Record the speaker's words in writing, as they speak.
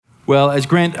Well, as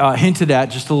Grant hinted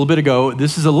at just a little bit ago,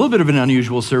 this is a little bit of an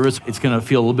unusual service. It's going to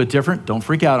feel a little bit different. Don't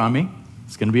freak out on me.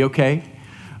 It's going to be okay.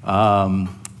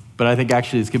 But I think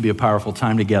actually it's going to be a powerful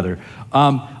time together.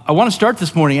 I want to start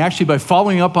this morning actually by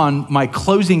following up on my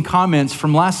closing comments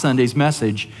from last Sunday's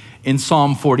message in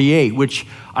Psalm 48, which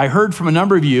I heard from a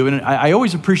number of you, and I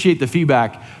always appreciate the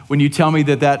feedback when you tell me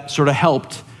that sort of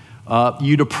helped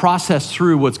you to process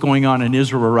through what's going on in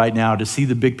Israel right now, to see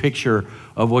the big picture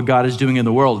of what God is doing in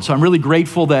the world. So I'm really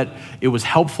grateful that it was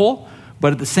helpful,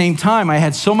 but at the same time, I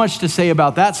had so much to say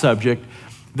about that subject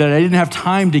that I didn't have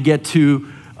time to get to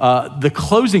the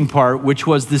closing part, which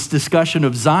was this discussion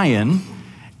of Zion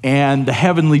and the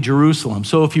heavenly Jerusalem.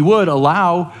 So if you would,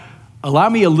 allow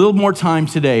me a little more time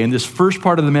today in this first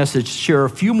part of the message to share a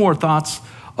few more thoughts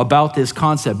about this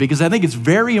concept, because I think it's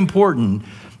very important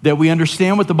that we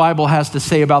understand what the Bible has to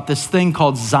say about this thing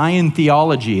called Zion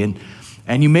theology.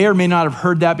 And you may or may not have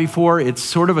heard that before. It's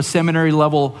sort of a seminary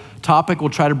level topic.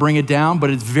 We'll try to bring it down, but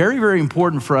it's very, very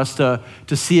important for us to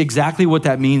see exactly what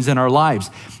that means in our lives.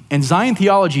 And Zion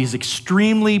theology is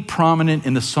extremely prominent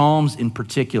in the Psalms in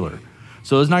particular.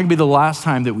 So it's not gonna be the last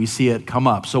time that we see it come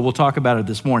up. So we'll talk about it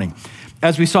this morning.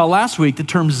 As we saw last week, the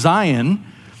term Zion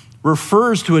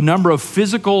refers to a number of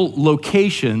physical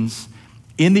locations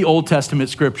in the Old Testament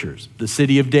scriptures. The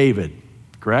city of David,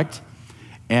 correct?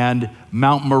 And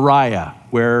Mount Moriah,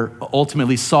 where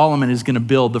ultimately Solomon is gonna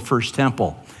build the first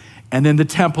temple. And then the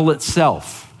temple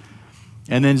itself.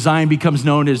 And then Zion becomes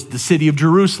known as the city of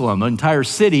Jerusalem, the entire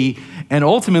city, and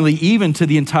ultimately even to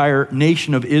the entire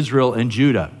nation of Israel and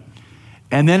Judah.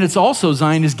 And then it's also,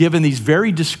 Zion is given these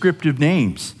very descriptive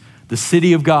names: the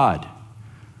city of God,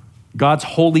 God's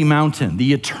holy mountain,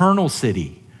 the eternal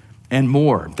city, and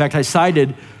more. In fact, I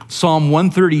cited Psalm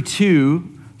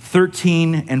 132,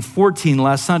 13 and 14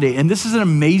 last Sunday, and this is an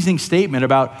amazing statement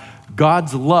about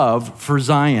God's love for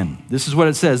Zion. This is what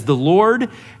it says: the Lord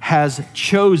has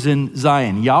chosen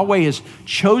Zion. Yahweh has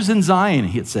chosen Zion,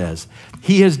 it says.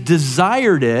 He has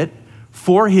desired it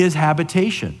for his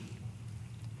habitation.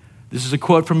 This is a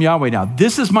quote from Yahweh now.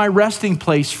 This is my resting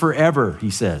place forever, he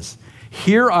says.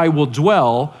 Here I will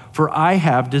dwell, for I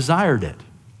have desired it.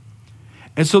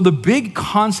 And so the big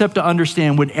concept to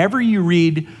understand whenever you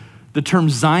read the term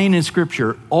Zion in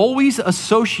Scripture, always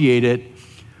associate it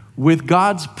with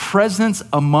God's presence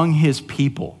among his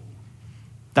people.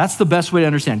 That's the best way to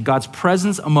understand God's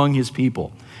presence among his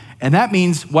people. And that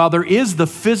means while there is the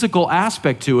physical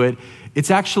aspect to it,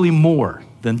 it's actually more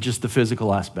than just the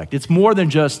physical aspect. It's more than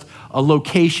just a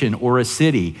location or a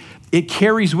city. It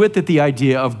carries with it the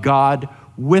idea of God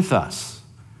with us,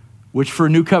 which for a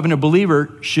new covenant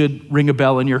believer should ring a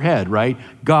bell in your head, right?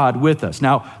 God with us.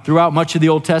 Now, throughout much of the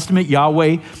Old Testament,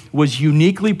 Yahweh was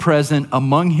uniquely present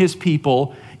among his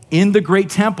people in the great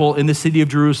temple in the city of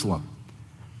Jerusalem.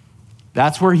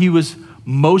 That's where he was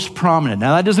most prominent.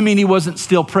 Now, that doesn't mean he wasn't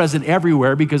still present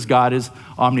everywhere, because God is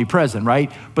omnipresent,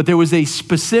 right? But there was a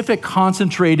specific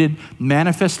concentrated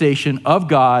manifestation of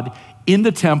God in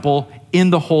the temple,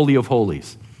 in the Holy of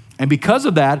Holies. And because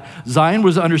of that, Zion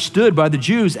was understood by the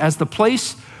Jews as the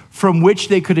place from which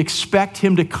they could expect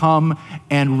him to come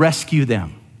and rescue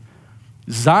them.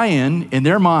 Zion, in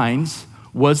their minds,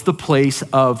 was the place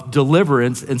of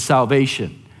deliverance and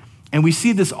salvation. And we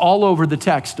see this all over the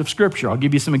text of Scripture. I'll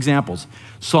give you some examples.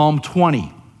 Psalm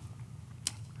 20.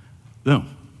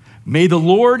 Boom. May the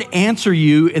Lord answer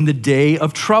you in the day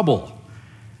of trouble.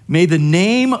 May the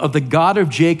name of the God of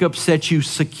Jacob set you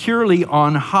securely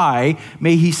on high.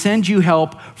 May he send you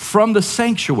help from the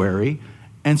sanctuary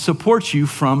and support you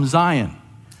from Zion.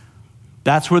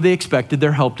 That's where they expected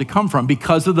their help to come from,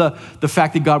 because of the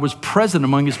fact that God was present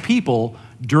among his people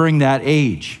during that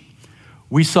age.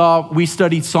 We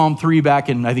studied Psalm 3 back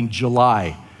in, I think,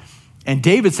 July. And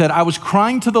David said, I was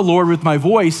crying to the Lord with my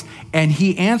voice, and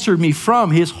he answered me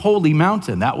from his holy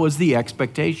mountain. That was the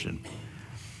expectation.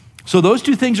 So those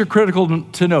two things are critical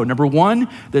to know. Number one,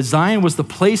 that Zion was the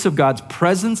place of God's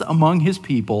presence among his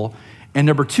people. And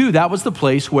number two, that was the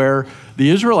place where the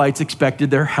Israelites expected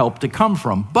their help to come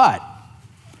from. But,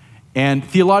 and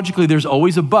theologically there's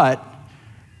always a but,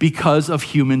 because of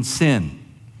human sin.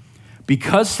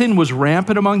 Because sin was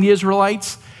rampant among the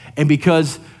Israelites, and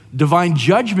because divine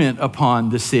judgment upon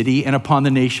the city and upon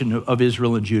the nation of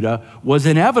Israel and Judah was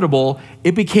inevitable,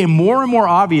 it became more and more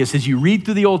obvious as you read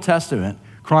through the Old Testament,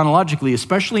 chronologically,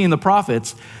 especially in the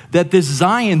prophets, that this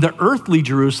Zion, the earthly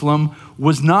Jerusalem,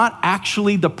 was not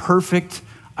actually the perfect,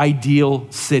 ideal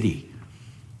city.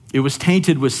 It was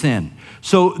tainted with sin.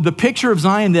 So the picture of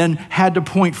Zion then had to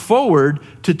point forward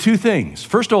to two things.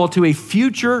 First of all, to a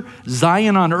future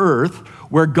Zion on earth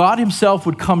where God himself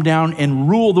would come down and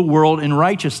rule the world in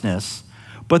righteousness.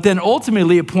 But then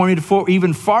ultimately it pointed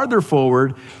even farther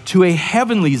forward to a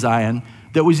heavenly Zion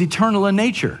that was eternal in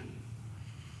nature.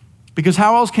 Because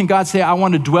how else can God say, I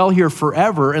want to dwell here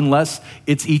forever unless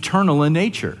it's eternal in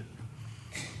nature?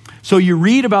 So you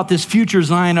read about this future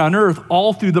Zion on earth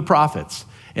all through the prophets.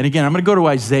 And again, I'm going to go to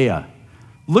Isaiah.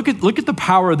 Look at the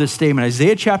power of this statement.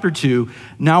 Isaiah chapter 2.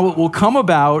 Now it will come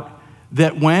about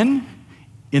that when,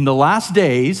 in the last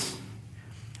days,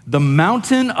 the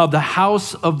mountain of the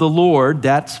house of the Lord,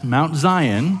 that's Mount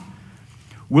Zion,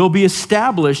 will be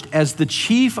established as the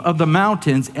chief of the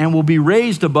mountains and will be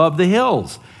raised above the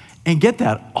hills. And get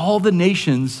that, all the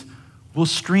nations will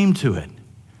stream to it.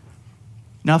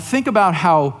 Now think about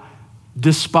how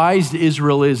despised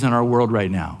Israel is in our world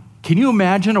right now. Can you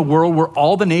imagine a world where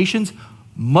all the nations,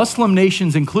 Muslim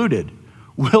nations included,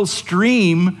 will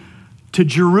stream to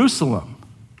Jerusalem?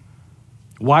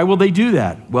 Why will they do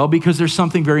that? Well, because there's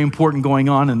something very important going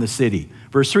on in the city.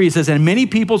 Verse 3, it says, and many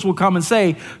peoples will come and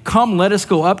say, come, let us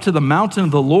go up to the mountain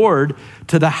of the Lord,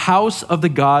 to the house of the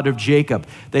God of Jacob,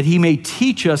 that he may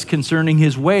teach us concerning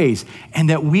his ways,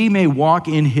 and that we may walk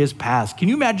in his paths. Can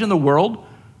you imagine the world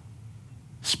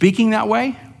speaking that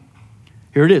way?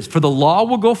 Here it is. For the law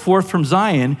will go forth from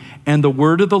Zion, and the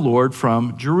word of the Lord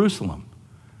from Jerusalem.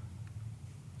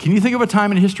 Can you think of a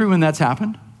time in history when that's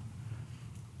happened?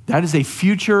 That is a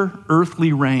future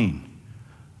earthly reign.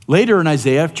 Later in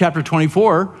Isaiah chapter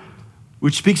 24,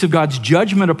 which speaks of God's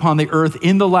judgment upon the earth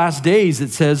in the last days,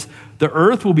 it says, the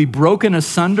earth will be broken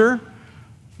asunder,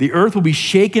 the earth will be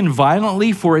shaken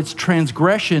violently, for its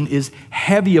transgression is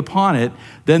heavy upon it.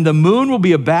 Then the moon will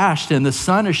be abashed and the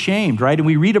sun ashamed, right? And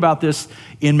we read about this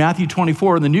in Matthew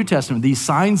 24 in the New Testament, these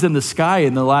signs in the sky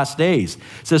in the last days.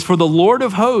 It says, for the Lord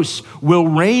of hosts will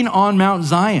reign on Mount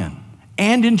Zion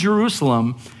and in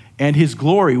Jerusalem, and his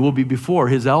glory will be before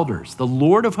his elders. The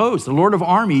Lord of hosts, the Lord of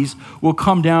armies, will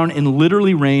come down and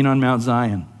literally reign on Mount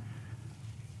Zion.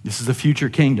 This is a future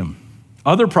kingdom.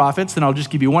 Other prophets, and I'll just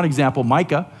give you one example,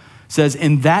 Micah says,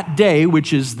 in that day,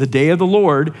 which is the day of the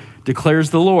Lord,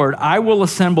 declares the Lord, I will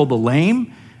assemble the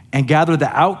lame and gather the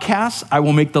outcasts. I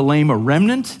will make the lame a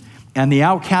remnant and the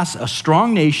outcasts a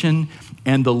strong nation,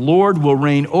 and the Lord will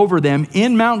reign over them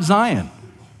in Mount Zion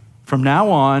from now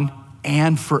on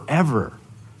and forever.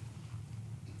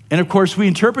 And of course, we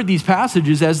interpret these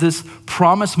passages as this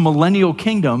promised millennial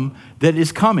kingdom that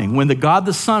is coming, when the God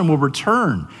the Son will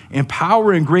return in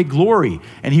power and great glory,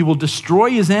 and he will destroy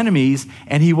his enemies,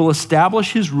 and he will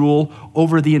establish his rule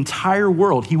over the entire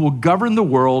world. He will govern the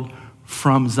world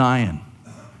from Zion,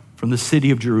 from the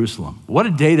city of Jerusalem. What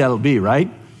a day that'll be,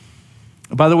 right?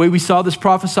 By the way, we saw this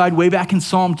prophesied way back in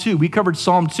Psalm 2. We covered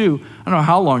Psalm 2, I don't know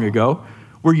how long ago,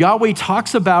 where Yahweh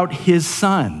talks about his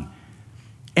Son.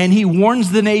 And he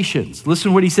warns the nations.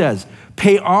 Listen to what he says.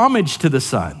 Pay homage to the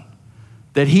Son,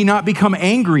 that he not become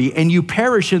angry and you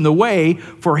perish in the way,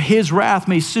 for his wrath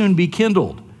may soon be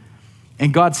kindled.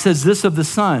 And God says this of the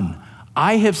Son,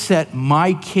 I have set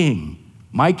my king,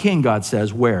 God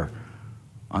says, where?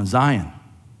 On Zion,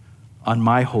 on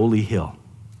my holy hill.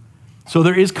 So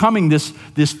there is coming this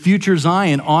future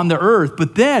Zion on the earth,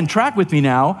 but then, track with me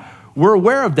now, we're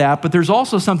aware of that, but there's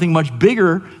also something much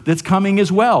bigger that's coming as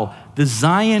well. The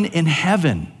Zion in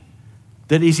heaven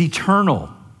that is eternal.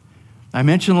 I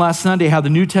mentioned last Sunday how the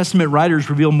New Testament writers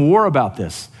reveal more about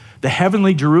this, the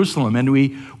heavenly Jerusalem. And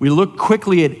we look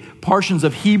quickly at portions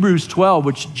of Hebrews 12,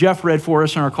 which Jeff read for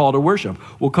us in our call to worship.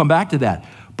 We'll come back to that.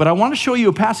 But I want to show you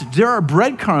a passage. There are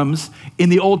breadcrumbs in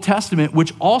the Old Testament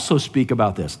which also speak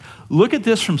about this. Look at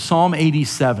this from Psalm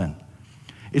 87.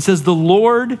 It says, the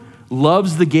Lord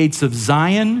loves the gates of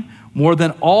Zion more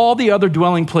than all the other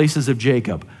dwelling places of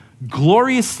Jacob.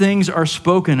 Glorious things are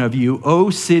spoken of you, O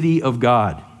city of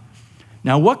God.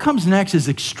 Now, what comes next is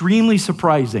extremely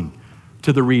surprising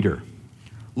to the reader.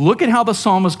 Look at how the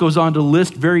psalmist goes on to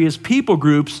list various people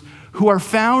groups who are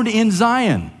found in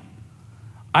Zion.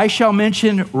 I shall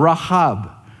mention Rahab,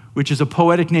 which is a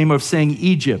poetic name of saying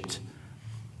Egypt,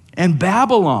 and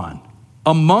Babylon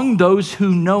among those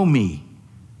who know me.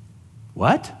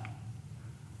 What?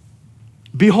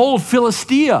 Behold,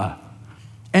 Philistia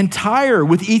and Tyre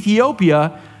with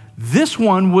Ethiopia, this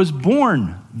one was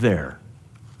born there.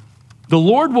 The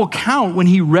Lord will count when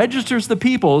he registers the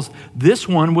peoples, this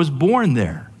one was born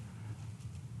there.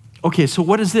 Okay, so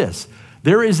what is this?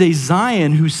 There is a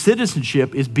Zion whose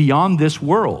citizenship is beyond this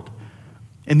world.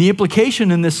 And the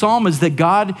implication in this psalm is that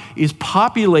God is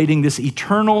populating this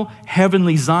eternal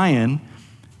heavenly Zion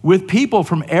with people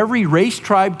from every race,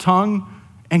 tribe, tongue,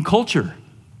 and culture.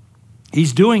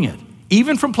 He's doing it,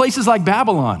 even from places like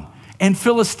Babylon and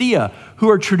Philistia, who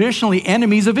are traditionally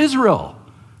enemies of Israel.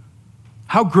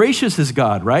 How gracious is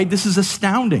God, right? This is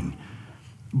astounding.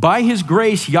 By his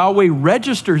grace, Yahweh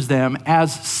registers them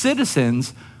as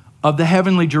citizens of the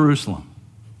heavenly Jerusalem.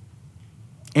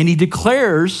 And he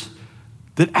declares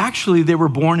that actually they were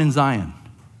born in Zion.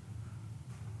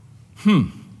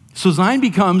 So Zion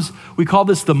becomes, we call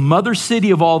this the mother city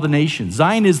of all the nations.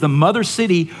 Zion is the mother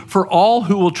city for all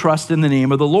who will trust in the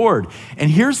name of the Lord.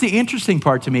 And here's the interesting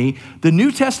part to me. The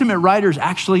New Testament writers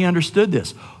actually understood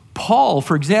this. Paul,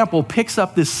 for example, picks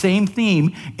up this same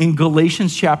theme in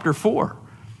Galatians chapter 4.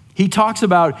 He talks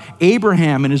about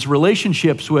Abraham and his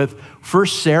relationships with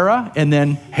first Sarah and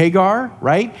then Hagar,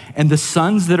 right? And the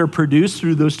sons that are produced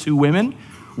through those two women.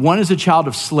 One is a child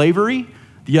of slavery.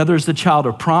 The other is the child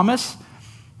of promise.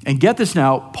 And get this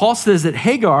now, Paul says that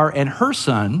Hagar and her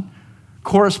son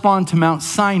correspond to Mount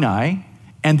Sinai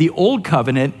and the old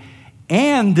covenant,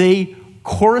 and they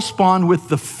correspond with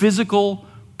the physical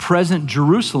present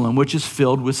Jerusalem, which is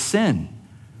filled with sin.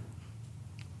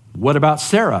 What about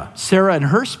Sarah? Sarah and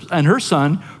her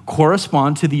son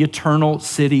correspond to the eternal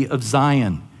city of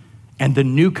Zion and the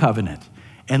new covenant.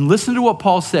 And listen to what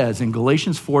Paul says in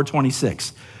Galatians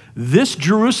 4:26. This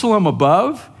Jerusalem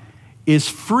above is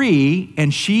free,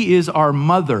 and she is our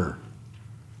mother.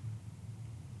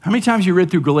 How many times you read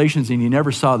through Galatians and you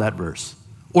never saw that verse?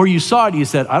 Or you saw it and you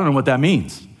said, I don't know what that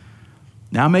means.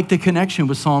 Now make the connection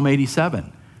with Psalm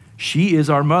 87. She is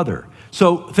our mother.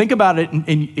 So think about it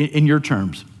in your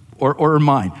terms or in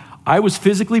mine. I was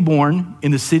physically born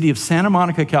in the city of Santa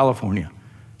Monica, California,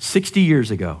 60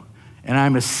 years ago, and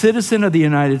I'm a citizen of the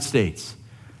United States.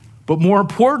 But more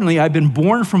importantly, I've been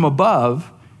born from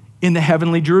above in the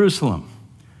heavenly Jerusalem.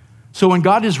 So when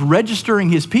God is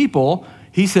registering his people,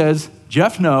 he says,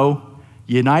 Jeff, no,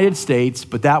 United States,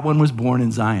 but that one was born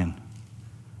in Zion.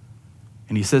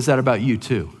 And he says that about you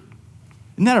too.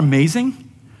 Isn't that amazing?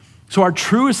 So our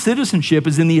truest citizenship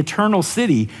is in the eternal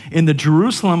city, in the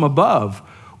Jerusalem above,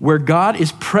 where God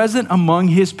is present among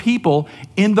his people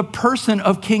in the person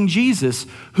of King Jesus,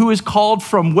 who is called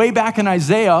from way back in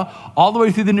Isaiah all the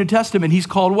way through the New Testament. He's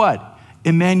called what?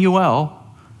 Emmanuel,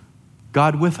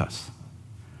 God with us.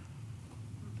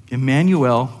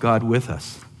 Emmanuel, God with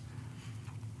us.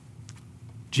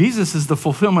 Jesus is the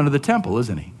fulfillment of the temple,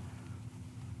 isn't he?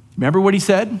 Remember what he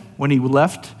said when he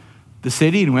left the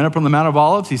city and went up on the Mount of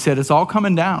Olives? He said, it's all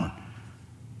coming down.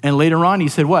 And later on, he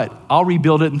said, what? I'll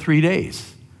rebuild it in 3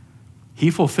 days. He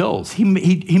fulfills. He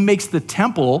makes the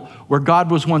temple where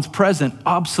God was once present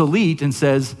obsolete and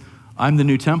says, I'm the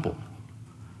new temple.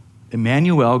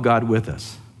 Emmanuel, God with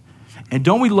us. And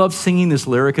don't we love singing this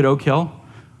lyric at Oak Hill?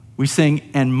 We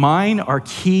sing, and mine are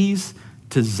keys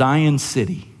to Zion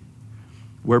city,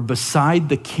 where beside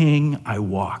the King I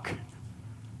walk.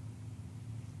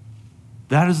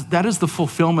 That is the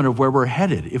fulfillment of where we're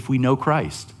headed if we know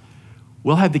Christ.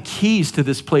 We'll have the keys to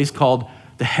this place called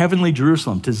the heavenly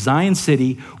Jerusalem, to Zion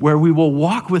city, where we will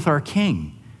walk with our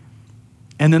King.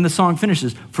 And then the song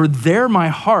finishes, for there my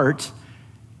heart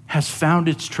has found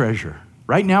its treasure.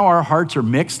 Right now our hearts are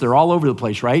mixed. They're all over the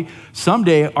place, right?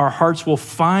 Someday our hearts will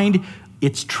find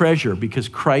its treasure because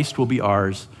Christ will be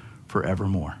ours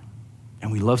forevermore.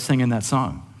 And we love singing that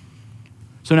song.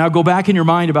 So now go back in your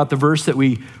mind about the verse that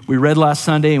we read last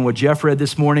Sunday and what Jeff read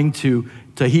this morning to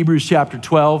Hebrews chapter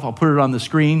 12. I'll put it on the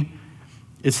screen.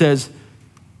 It says,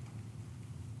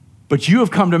 but you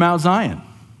have come to Mount Zion.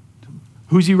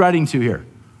 Who's he writing to here?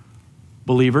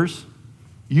 Believers.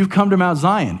 You've come to Mount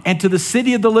Zion and to the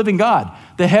city of the living God,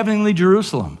 the heavenly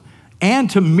Jerusalem, and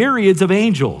to myriads of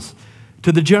angels,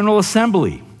 to the general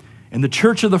assembly and the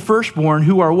church of the firstborn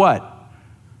who are what?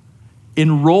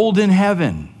 Enrolled in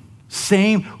heaven.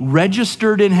 Same,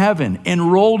 registered in heaven,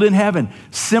 enrolled in heaven.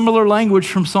 Similar language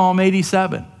from Psalm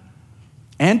 87.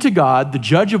 And to God, the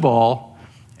judge of all,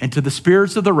 and to the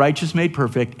spirits of the righteous made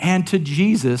perfect, and to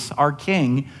Jesus, our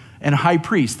King and high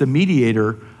priest, the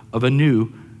mediator of a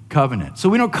new covenant. So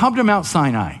we don't come to Mount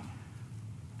Sinai,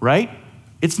 right?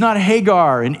 It's not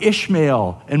Hagar and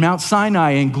Ishmael and Mount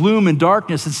Sinai and gloom and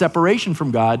darkness and separation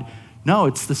from God. No,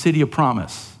 it's the city of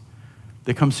promise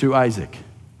that comes through Isaac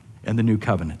and the new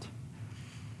covenant.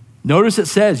 Notice it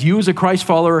says, you as a Christ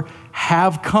follower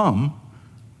have come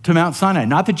to Mount Sinai.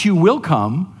 Not that you will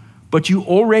come, but you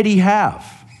already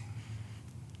have.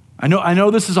 I know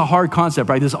this is a hard concept,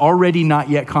 right? This already not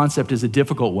yet concept is a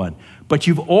difficult one, but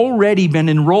you've already been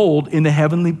enrolled in the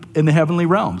heavenly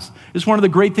realms. It's one of the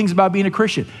great things about being a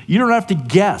Christian. You don't have to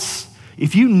guess.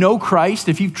 If you know Christ,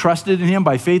 if you've trusted in him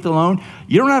by faith alone,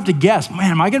 you don't have to guess,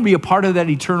 man, am I going to be a part of that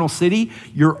eternal city?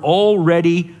 You're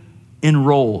already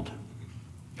enrolled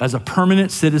as a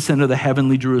permanent citizen of the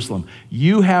heavenly Jerusalem.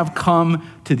 You have come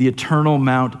to the eternal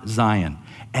Mount Zion,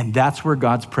 and that's where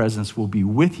God's presence will be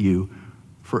with you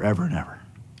forever and ever.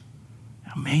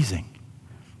 Amazing.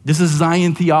 This is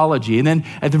Zion theology. And then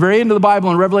at the very end of the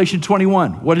Bible in Revelation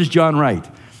 21, what does John write?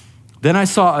 Then I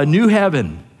saw a new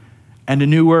heaven and a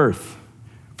new earth.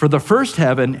 For the first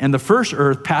heaven and the first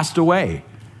earth passed away,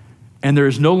 and there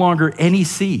is no longer any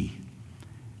sea.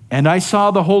 And I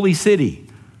saw the holy city,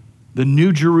 the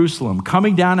new Jerusalem,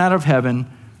 coming down out of heaven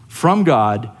from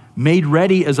God, made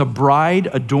ready as a bride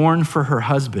adorned for her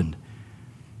husband.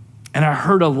 And I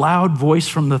heard a loud voice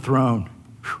from the throne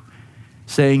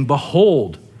saying,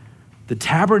 behold, the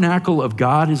tabernacle of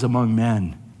God is among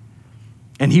men,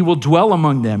 and he will dwell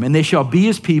among them, and they shall be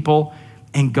his people,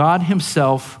 and God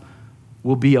himself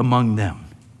will be among them.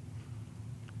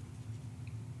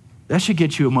 That should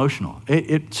get you emotional.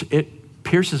 It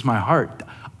pierces my heart.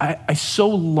 I so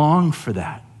long for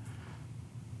that.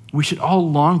 We should all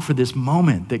long for this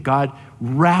moment that God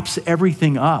wraps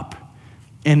everything up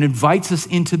and invites us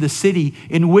into the city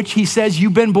in which he says,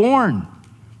 you've been born.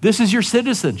 This is your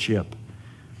citizenship.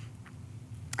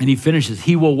 And he finishes,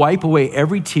 he will wipe away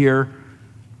every tear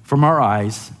from our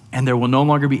eyes, and there will no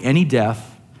longer be any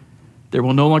death. There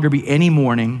will no longer be any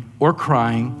mourning or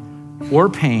crying or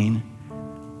pain,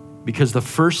 because the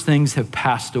first things have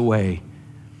passed away.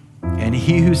 And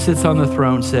he who sits on the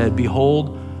throne said,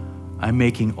 behold, I'm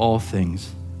making all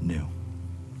things new.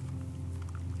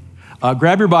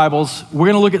 Grab your Bibles. We're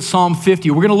going to look at Psalm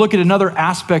 50. We're going to look at another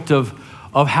aspect of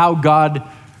how God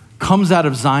comes out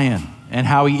of Zion and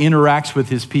how he interacts with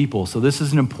his people. So this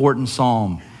is an important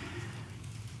psalm.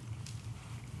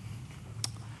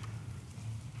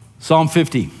 Psalm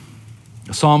 50,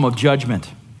 a psalm of judgment.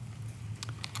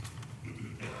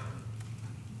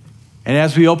 And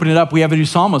as we open it up, we have a new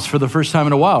psalmist for the first time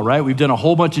in a while, right? We've done a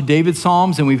whole bunch of David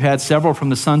psalms, and we've had several from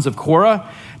the sons of Korah.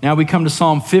 Now we come to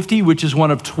Psalm 50, which is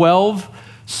one of 12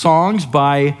 songs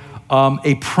by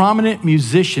a prominent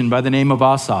musician by the name of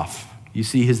Asaph. You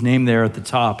see his name there at the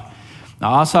top.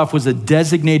 Now, Asaph was a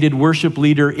designated worship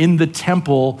leader in the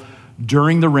temple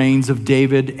during the reigns of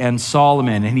David and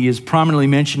Solomon. And he is prominently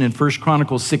mentioned in 1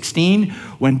 Chronicles 16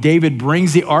 when David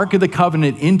brings the Ark of the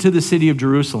Covenant into the city of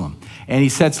Jerusalem. And he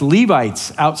sets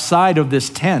Levites outside of this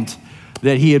tent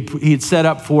that he had set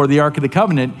up for the Ark of the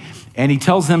Covenant, and he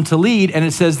tells them to lead. And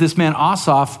it says this man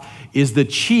Asaph is the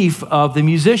chief of the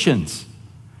musicians.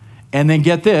 And then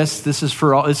get this is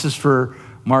for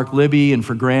Mark Libby and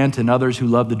for Grant and others who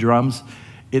love the drums.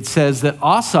 It says that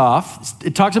Asaph,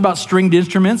 it talks about stringed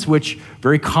instruments, which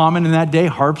very common in that day,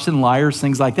 harps and lyres,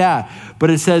 things like that. But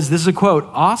it says, this is a quote,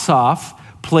 Asaph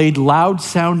played loud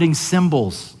sounding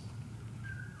cymbals.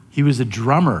 He was a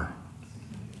drummer.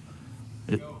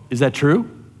 Is that true?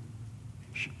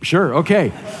 Sure,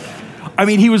 okay. I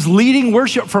mean, he was leading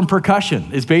worship from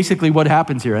percussion is basically what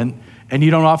happens here. And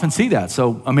you don't often see that,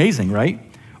 so amazing, right?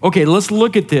 Okay, let's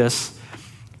look at this.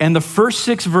 And the first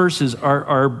 6 verses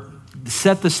are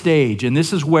set the stage. And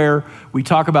this is where we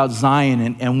talk about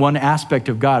Zion and one aspect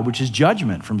of God, which is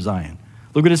judgment from Zion.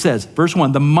 Look what it says. Verse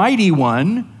 1, the mighty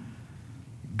one,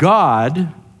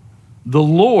 God, the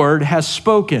Lord, has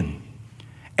spoken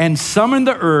and summoned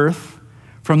the earth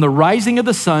from the rising of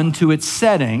the sun to its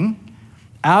setting.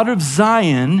 Out of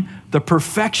Zion, the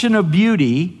perfection of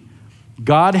beauty,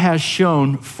 God has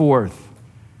shown forth.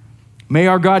 May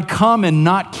our God come and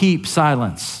not keep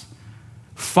silence.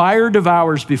 Fire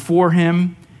devours before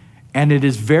him, and it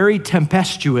is very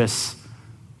tempestuous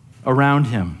around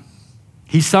him.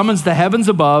 He summons the heavens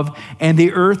above and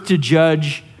the earth to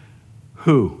judge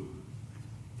who?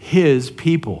 His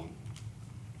people.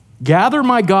 Gather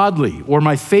my godly or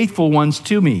my faithful ones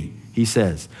to me, he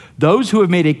says, those who have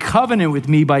made a covenant with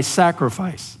me by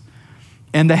sacrifice.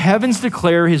 And the heavens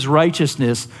declare his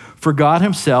righteousness, for God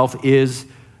himself is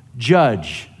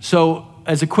judge. So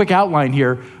as a quick outline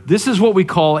here, this is what we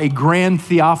call a grand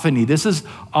theophany. This is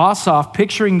Asaph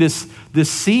picturing this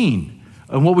scene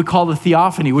of what we call the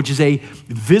theophany, which is a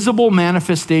visible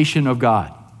manifestation of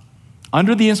God.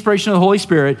 Under the inspiration of the Holy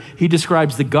Spirit, he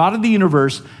describes the God of the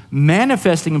universe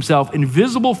manifesting himself in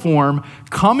visible form,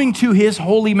 coming to his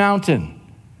holy mountain,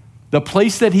 the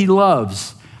place that he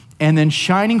loves, and then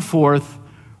shining forth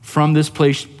from this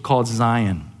place called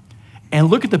Zion. And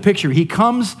look at the picture. He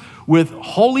comes with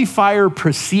holy fire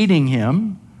preceding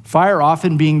him, fire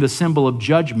often being the symbol of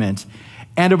judgment,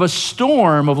 and of a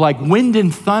storm of like wind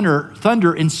and thunder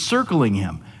encircling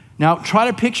him. Now, try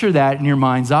to picture that in your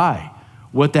mind's eye,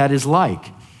 what that is like.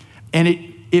 And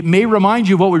it may remind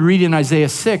you of what we read in Isaiah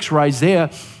 6, where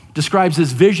Isaiah describes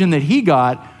this vision that he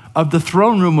got of the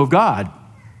throne room of God.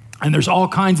 And there's all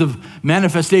kinds of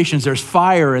manifestations. There's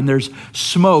fire and there's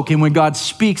smoke. And when God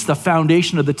speaks, the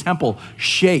foundation of the temple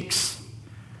shakes.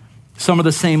 Some of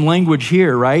the same language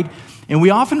here, right? And we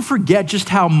often forget just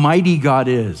how mighty God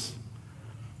is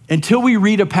until we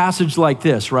read a passage like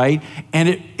this, right?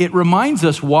 And it reminds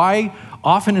us why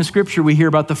often in Scripture we hear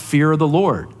about the fear of the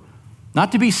Lord.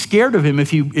 Not to be scared of him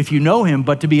if you know him,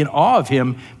 but to be in awe of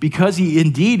him because he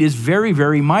indeed is very,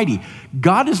 very mighty.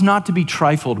 God is not to be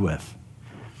trifled with.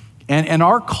 And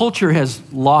our culture has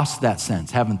lost that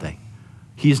sense, haven't they?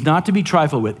 He is not to be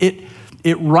trifled with.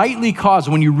 It rightly causes,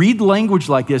 when you read language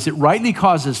like this, it rightly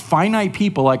causes finite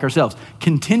people like ourselves,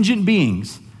 contingent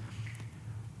beings,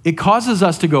 it causes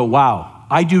us to go, wow,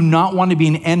 I do not want to be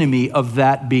an enemy of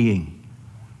that being.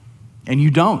 And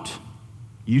you don't.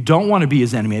 You don't want to be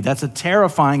his enemy. That's a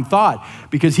terrifying thought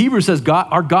because Hebrews says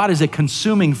our God is a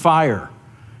consuming fire.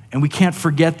 And we can't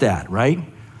forget that, right?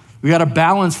 We got to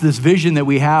balance this vision that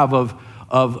we have of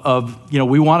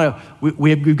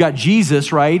we've got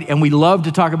Jesus, right? And we love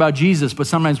to talk about Jesus, but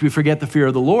sometimes we forget the fear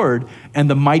of the Lord and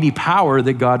the mighty power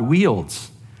that God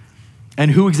wields. And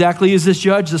who exactly is this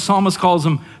judge? The psalmist calls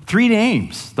him 3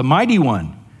 names: the mighty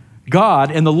one,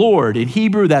 God, and the Lord. In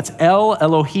Hebrew, that's El,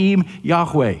 Elohim,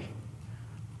 Yahweh.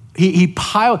 He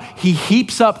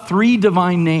heaps up 3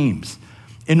 divine names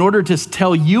in order to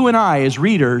tell you and I as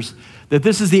readers that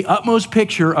this is the utmost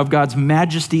picture of God's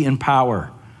majesty and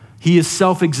power. He is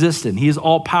self-existent. He is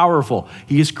all-powerful.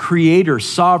 He is creator,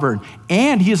 sovereign,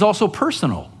 and he is also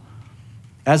personal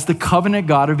as the covenant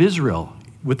God of Israel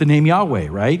with the name Yahweh,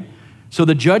 right? So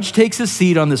the judge takes his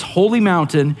seat on this holy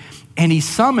mountain and he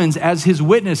summons as his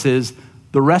witnesses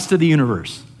the rest of the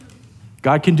universe.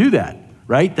 God can do that,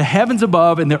 right? The heavens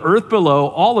above and the earth below,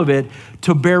 all of it,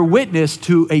 to bear witness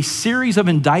to a series of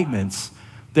indictments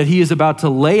that he is about to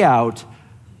lay out,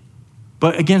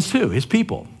 but against who? His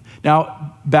people.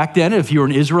 Now, back then, if you were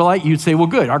an Israelite, you'd say, well,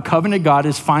 good, our covenant God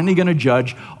is finally going to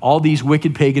judge all these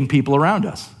wicked pagan people around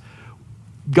us.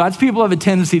 God's people have a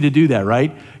tendency to do that,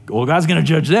 right? Well, God's going to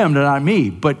judge them, not me.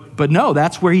 But no,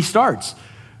 that's where he starts,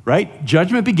 right?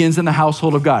 Judgment begins in the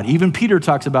household of God. Even Peter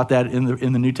talks about that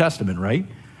in the New Testament, right?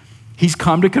 He's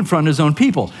come to confront his own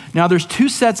people. Now, there's 2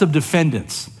 sets of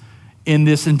defendants in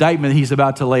this indictment he's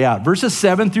about to lay out. Verses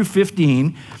 7 through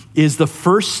 15 is the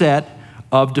first set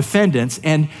of defendants,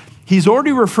 and he's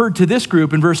already referred to this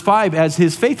group in verse 5 as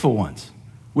his faithful ones,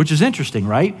 which is interesting,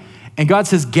 right? And God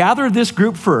says, gather this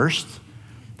group first.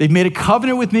 They've made a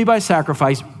covenant with me by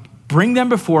sacrifice. Bring them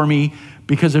before me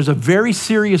because there's a very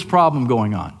serious problem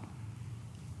going on.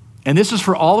 And this is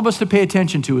for all of us to pay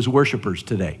attention to as worshipers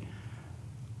today.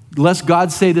 Lest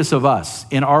God say this of us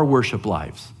in our worship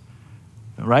lives,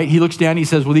 right? He looks down and he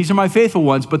says, well, these are my faithful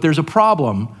ones, but there's a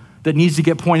problem that needs to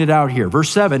get pointed out here. Verse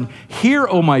 7, hear,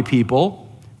 O my people,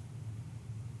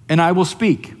 and I will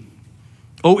speak.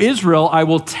 O Israel, I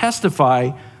will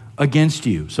testify against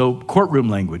you. So courtroom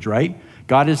language, right?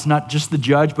 God is not just the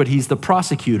judge, but he's the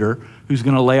prosecutor who's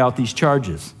going to lay out these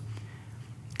charges.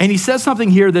 And he says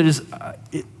something here that is,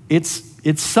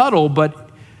 it's subtle, but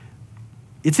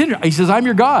it's interesting. He says, I'm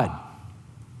your God,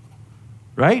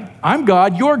 right? I'm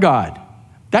God, you're God.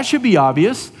 That should be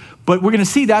obvious, but we're going to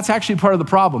see that's actually part of the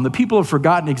problem. The people have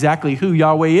forgotten exactly who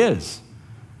Yahweh is.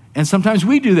 And sometimes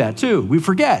we do that too. We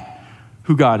forget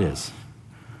who God is.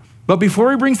 But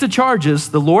before he brings the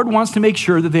charges, the Lord wants to make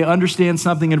sure that they understand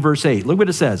something in verse 8. Look what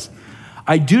it says.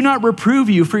 I do not reprove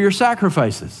you for your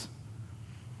sacrifices,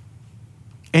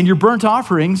 and your burnt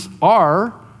offerings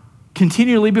are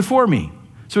continually before me.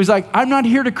 So he's like, I'm not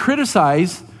here to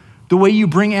criticize the way you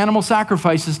bring animal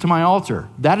sacrifices to my altar.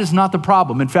 That is not the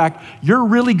problem. In fact, you're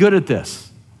really good at this.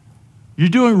 You're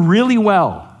doing really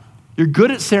well. You're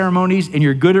good at ceremonies and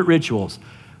you're good at rituals,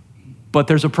 but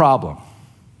there's a problem.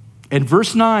 And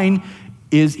verse 9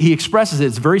 is, he expresses it.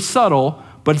 It's very subtle,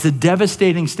 but it's a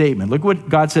devastating statement. Look what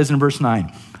God says in verse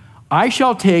 9. I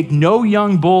shall take no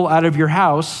young bull out of your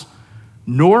house,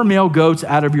 nor male goats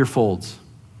out of your folds.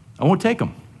 I won't take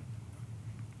them.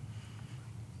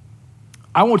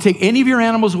 I won't take any of your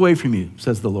animals away from you,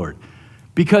 says the Lord,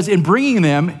 because in bringing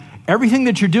them, everything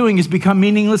that you're doing has become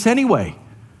meaningless anyway.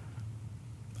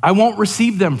 I won't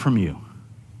receive them from you.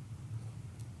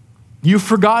 You've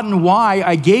forgotten why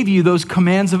I gave you those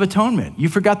commands of atonement. You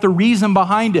forgot the reason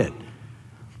behind it.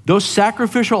 Those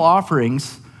sacrificial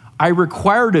offerings I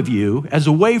required of you as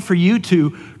a way for you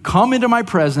to come into my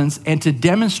presence and to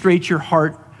demonstrate your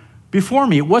heart before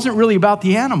me. It wasn't really about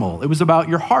the animal. It was about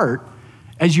your heart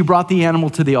as you brought the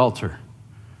animal to the altar.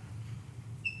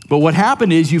 But what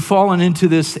happened is you've fallen into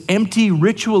this empty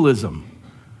ritualism,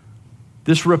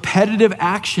 this repetitive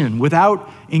action without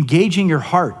engaging your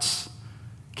hearts.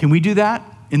 Can we do that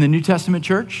in the New Testament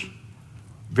church?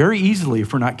 Very easily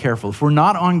if we're not careful, if we're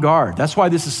not on guard. That's why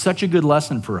this is such a good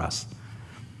lesson for us.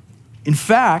 In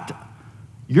fact,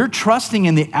 You're trusting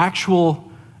in the actual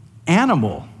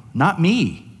animal, not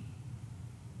me.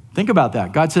 Think about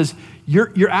that. God says,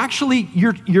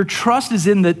 your trust is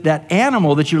in that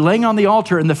animal that you're laying on the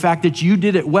altar and the fact that you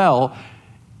did it well,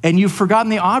 and you've forgotten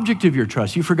the object of your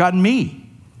trust. You've forgotten me.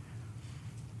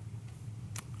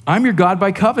 I'm your God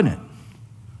by covenant.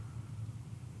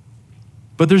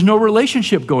 But there's no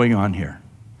relationship going on here.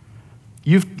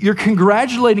 You're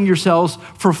congratulating yourselves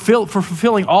for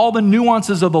fulfilling all the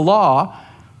nuances of the law,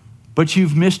 but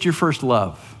you've missed your first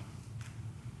love.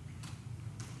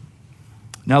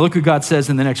 Now look what God says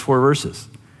in the next 4 verses.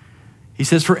 He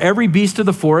says, for every beast of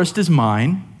the forest is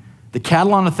mine, the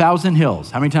cattle on 1,000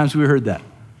 hills. How many times have we heard that?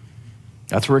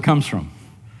 That's where it comes from.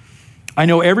 I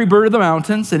know every bird of the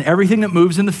mountains and everything that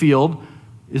moves in the field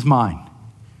is mine.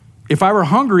 If I were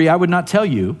hungry, I would not tell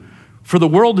you, for the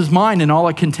world is mine and all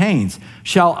it contains.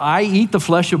 Shall I eat the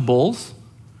flesh of bulls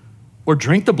or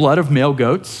drink the blood of male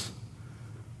goats?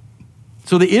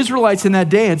 So the Israelites in that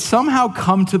day had somehow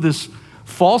come to this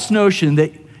false notion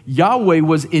that Yahweh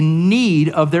was in need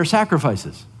of their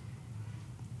sacrifices.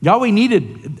 God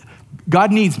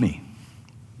needs me.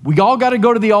 We all got to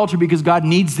go to the altar because God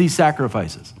needs these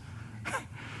sacrifices.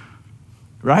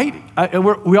 Right?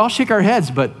 We all shake our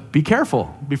heads, but be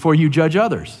careful before you judge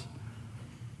others.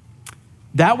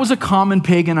 That was a common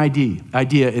pagan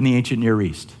idea in the ancient Near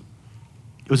East.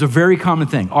 It was a very common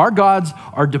thing. Our gods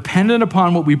are dependent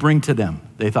upon what we bring to them,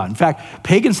 they thought. In fact,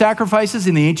 pagan sacrifices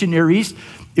in the ancient Near East,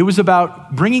 it was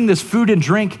about bringing this food and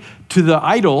drink to the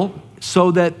idol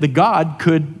so that the god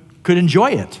could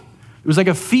enjoy it. It was like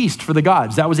a feast for the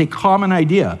gods. That was a common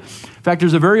idea. In fact,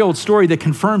 there's a very old story that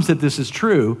confirms that this is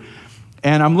true.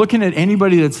 And I'm looking at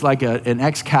anybody that's like an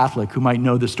ex-Catholic who might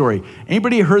know the story.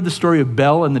 Anybody heard the story of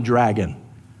Bel and the dragon?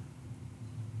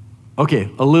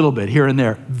 Okay, a little bit here and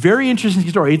there. Very interesting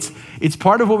story. It's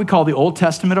part of what we call the Old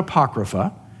Testament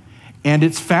Apocrypha, and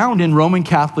it's found in Roman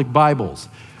Catholic Bibles.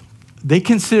 They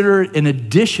consider it an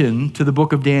addition to the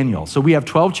book of Daniel. So we have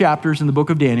 12 chapters in the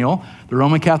book of Daniel. The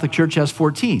Roman Catholic Church has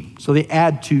 14. So they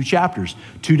add 2 chapters,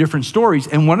 2 different stories,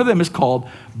 and one of them is called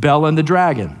Bel and the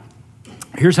Dragon.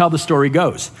 Here's how the story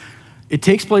goes. It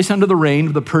takes place under the reign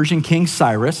of the Persian king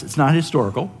Cyrus. It's not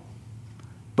historical,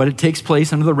 but it takes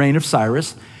place under the reign of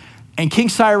Cyrus. And King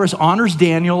Cyrus honors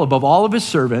Daniel above all of his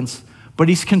servants, but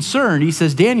he's concerned. He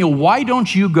says, Daniel, why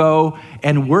don't you go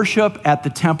and worship at the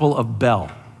temple of Bel,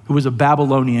 who was a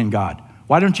Babylonian god?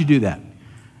 Why don't you do that?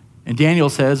 And Daniel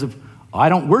says, I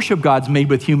don't worship gods made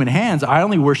with human hands. I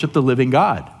only worship the living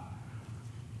God.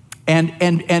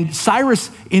 And Cyrus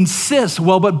insists,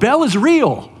 well, but Bel is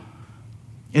real.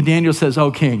 And Daniel says,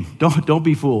 oh, king, don't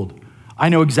be fooled. I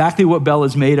know exactly what Bel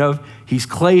is made of. He's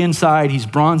clay inside, he's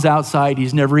bronze outside,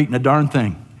 he's never eaten a darn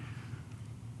thing.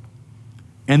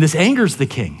 And this angers the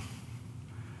king.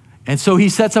 And so he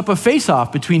sets up a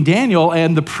face-off between Daniel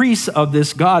and the priests of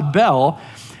this god Bel.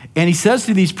 And he says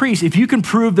to these priests, if you can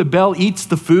prove that Bel eats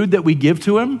the food that we give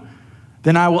to him,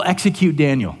 then I will execute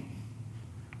Daniel.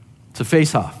 It's a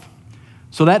face-off.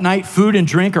 So that night, food and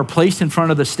drink are placed in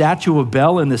front of the statue of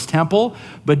Bel in this temple,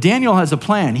 but Daniel has a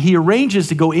plan. He arranges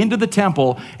to go into the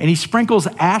temple and he sprinkles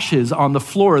ashes on the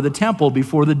floor of the temple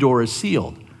before the door is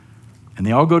sealed. And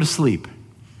they all go to sleep.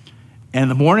 And in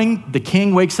the morning, the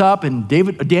king wakes up and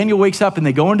Daniel wakes up and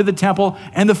they go into the temple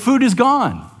and the food is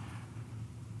gone.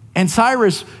 And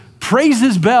Cyrus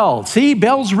praises Bel. See,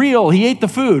 Bel's real. He ate the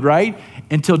food, right?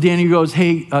 Until Daniel goes,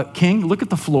 hey, king, look at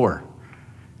the floor.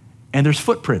 And there's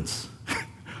footprints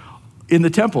in the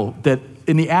temple, that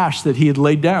in the ash that he had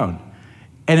laid down.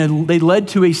 And they led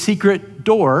to a secret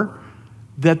door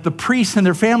that the priests and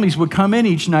their families would come in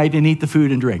each night and eat the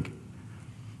food and drink.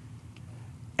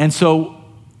 And so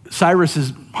Cyrus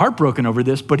is heartbroken over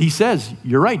this, but he says,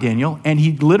 you're right, Daniel. And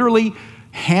he literally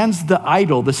hands the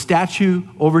idol, the statue,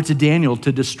 over to Daniel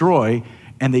to destroy,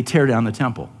 and they tear down the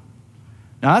temple.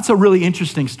 Now that's a really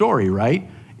interesting story, right?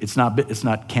 It's not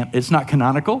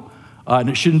canonical. And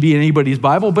it shouldn't be in anybody's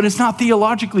Bible, but it's not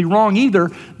theologically wrong either.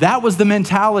 That was the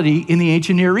mentality in the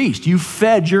ancient Near East. You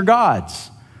fed your gods.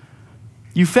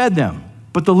 You fed them.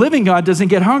 But the living God doesn't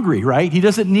get hungry, right? He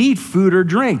doesn't need food or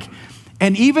drink.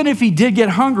 And even if he did get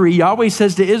hungry, Yahweh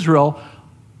says to Israel,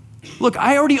 look,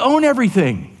 I already own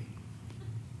everything.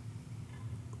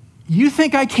 You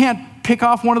think I can't pick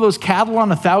off one of those cattle on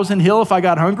 1,000 hill if I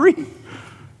got hungry?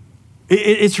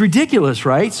 It's ridiculous,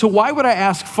 right? So why would I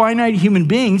ask finite human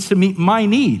beings to meet my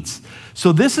needs?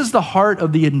 So this is the heart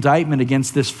of the indictment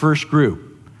against this first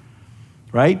group,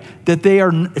 right?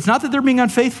 It's not that they're being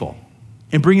unfaithful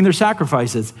in bringing their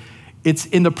sacrifices. It's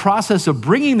in the process of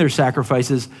bringing their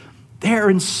sacrifices, they're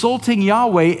insulting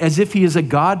Yahweh as if he is a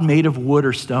God made of wood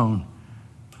or stone.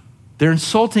 They're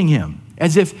insulting him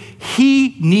as if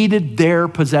he needed their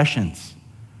possessions.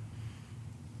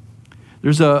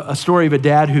 There's a story of a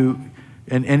dad who,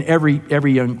 and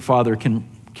every young father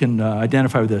can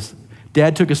identify with this.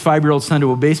 Dad took his 5-year-old son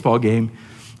to a baseball game,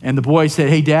 and the boy said,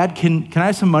 "Hey, Dad, can I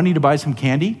have some money to buy some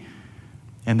candy?"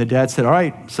 And the dad said, "All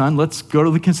right, son, let's go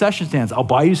to the concession stands. I'll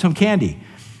buy you some candy."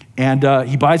 And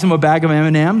he buys him a bag of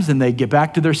M&Ms, and they get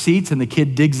back to their seats, and the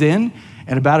kid digs in.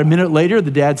 And about a minute later,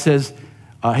 the dad says,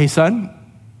 "Hey, son,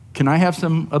 can I have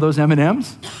some of those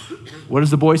M&Ms?" What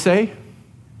does the boy say?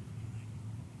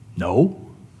 "No."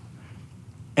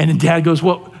 And then dad goes,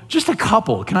 "Well, just a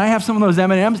couple. Can I have some of those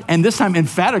M&Ms?" And this time,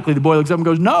 emphatically, the boy looks up and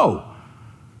goes, "No."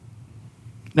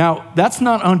 Now, that's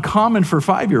not uncommon for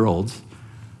 5-year-olds,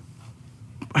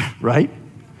 right?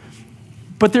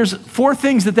 But there's 4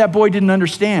 things that boy didn't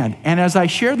understand. And as I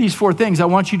share these 4 things, I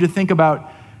want you to think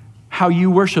about how you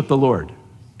worship the Lord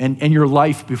and your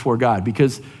life before God,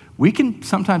 because we can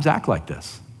sometimes act like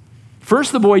this.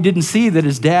 First, the boy didn't see that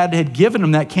his dad had given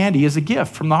him that candy as a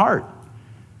gift from the heart.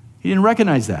 He didn't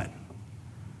recognize that.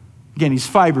 Again, he's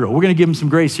 5-year-old. We're going to give him some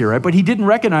grace here, right? But he didn't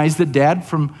recognize that dad,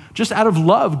 from just out of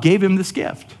love, gave him this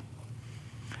gift.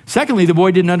 Secondly, the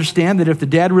boy didn't understand that if the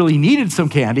dad really needed some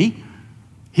candy,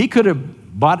 he could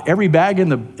have bought every bag in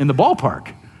the ballpark.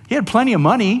 He had plenty of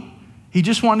money. He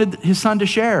just wanted his son to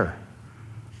share.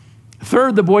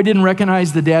 Third, the boy didn't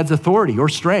recognize the dad's authority or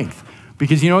strength,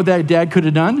 because you know what that dad could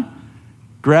have done?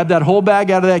 Grabbed that whole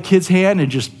bag out of that kid's hand and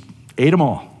just ate them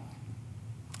all.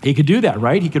 He could do that,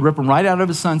 right? He could rip them right out of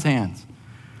his son's hands.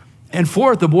 And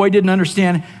fourth, the boy didn't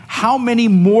understand how many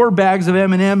more bags of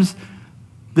M&Ms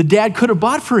the dad could have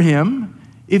bought for him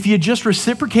if he had just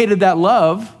reciprocated that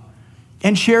love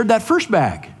and shared that first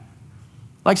bag.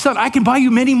 Like, "Son, I can buy you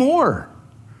many more."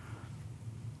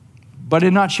 But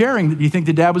in not sharing, do you think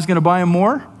the dad was going to buy him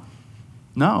more?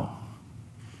 No.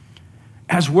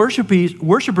 As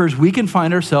worshipers, we can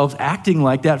find ourselves acting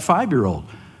like that 5-year-old,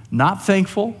 not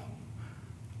thankful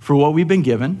for what we've been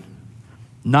given,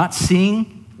 not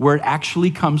seeing where it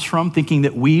actually comes from, thinking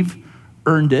that we've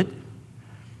earned it,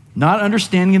 not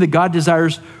understanding that God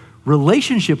desires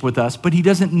relationship with us, but he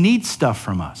doesn't need stuff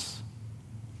from us,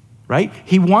 right?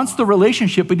 He wants the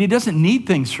relationship, but he doesn't need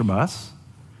things from us.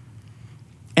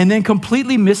 And then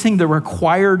completely missing the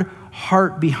required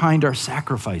heart behind our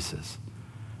sacrifices.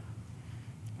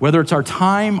 Whether it's our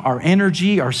time, our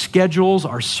energy, our schedules,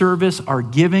 our service, our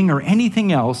giving, or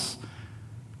anything else,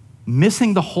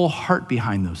 missing the whole heart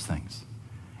behind those things.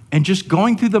 And just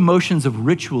going through the motions of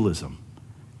ritualism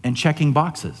and checking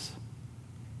boxes,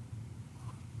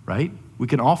 right? We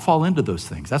can all fall into those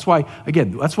things. That's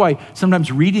why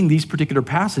sometimes reading these particular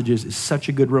passages is such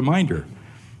a good reminder.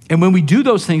 And when we do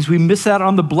those things, we miss out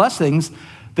on the blessings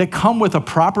that come with a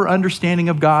proper understanding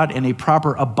of God and a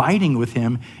proper abiding with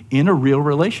him in a real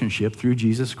relationship through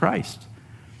Jesus Christ.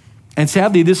 And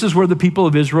sadly, this is where the people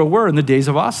of Israel were in the days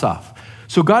of Asaph.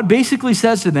 So God basically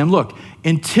says to them, look,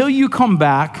 until you come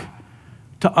back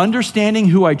to understanding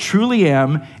who I truly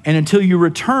am, and until you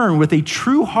return with a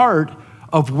true heart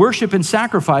of worship and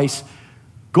sacrifice,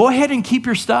 go ahead and keep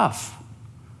your stuff.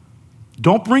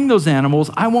 Don't bring those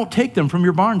animals. I won't take them from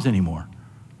your barns anymore.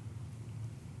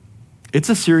 It's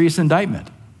a serious indictment.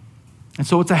 And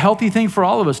so it's a healthy thing for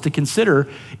all of us to consider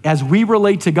as we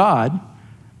relate to God.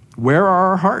 Where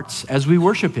are our hearts as we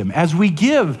worship him, as we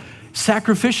give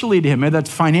sacrificially to him, whether that's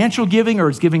financial giving or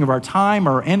it's giving of our time,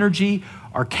 our energy,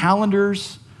 our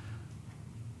calendars?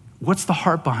 What's the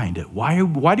heart behind it?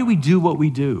 Why do we do what we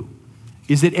do?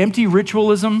 Is it empty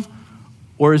ritualism,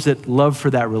 or is it love for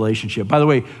that relationship? By the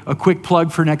way, a quick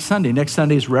plug for next Sunday. Next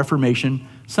Sunday is Reformation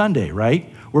Sunday, right?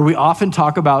 Where we often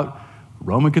talk about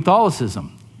Roman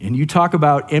Catholicism, and you talk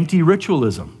about empty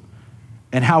ritualism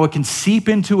and how it can seep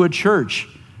into a church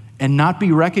and not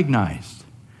be recognized.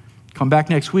 Come back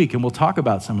next week and we'll talk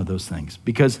about some of those things.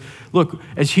 Because look,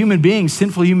 as human beings,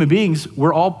 sinful human beings,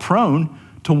 we're all prone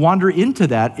to wander into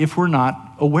that if we're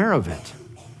not aware of it.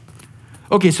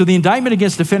 Okay, so the indictment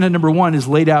against defendant number 1 is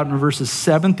laid out in verses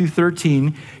 7 through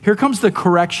 13. Here comes the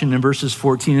correction in verses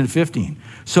 14 and 15.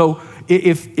 So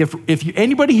if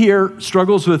anybody here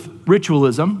struggles with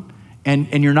ritualism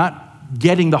and you're not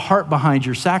getting the heart behind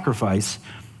your sacrifice,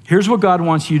 here's what God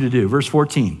wants you to do. Verse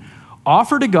 14,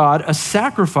 offer to God a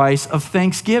sacrifice of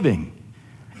thanksgiving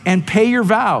and pay your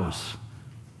vows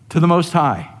to the Most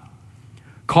High.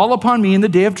 Call upon me in the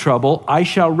day of trouble. I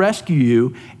shall rescue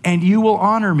you and you will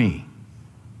honor me.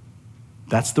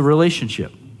 That's the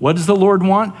relationship. What does the Lord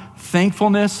want?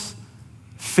 Thankfulness,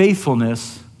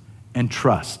 faithfulness, and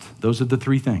trust. Those are the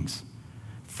 3 things.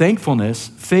 Thankfulness,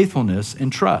 faithfulness,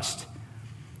 and trust.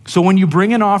 So when you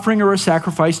bring an offering or a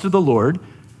sacrifice to the Lord,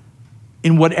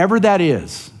 in whatever that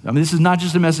is, I mean, this is not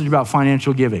just a message about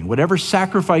financial giving. Whatever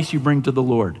sacrifice you bring to the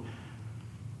Lord,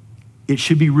 it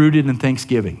should be rooted in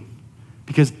thanksgiving,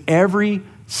 because every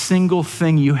single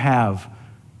thing you have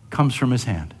comes from his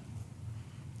hand.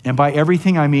 And by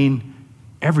everything, I mean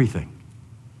everything.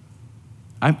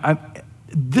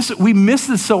 We miss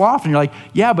this so often. You're like,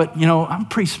 yeah, but I'm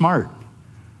pretty smart.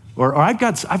 Or I've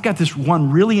got this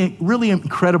one really, really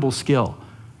incredible skill.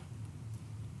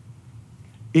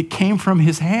 It came from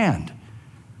his hand.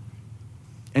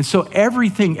 And so every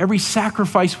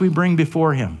sacrifice we bring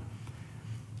before him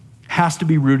has to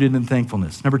be rooted in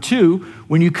thankfulness. Number two,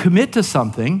 when you commit to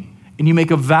something and you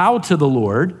make a vow to the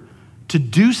Lord to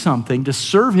do something, to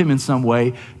serve him in some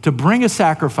way, to bring a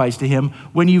sacrifice to him,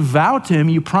 when you vow to him,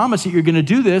 you promise that you're going to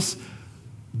do this,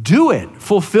 do it.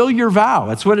 Fulfill your vow.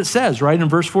 That's what it says, right, in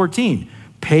verse 14.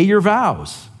 Pay your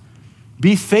vows.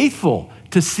 Be faithful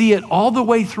to see it all the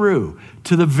way through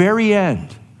to the very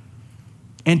end,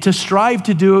 and to strive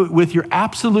to do it with your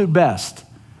absolute best,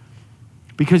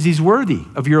 because he's worthy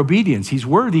of your obedience. He's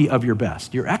worthy of your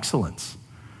best, your excellence.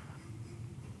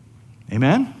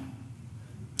 Amen?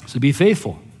 So be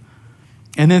faithful.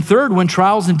 And then third, when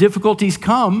trials and difficulties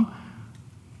come,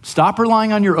 stop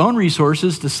relying on your own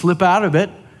resources to slip out of it.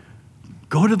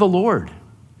 Go to the Lord.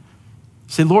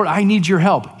 Say, Lord, I need your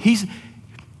help. He's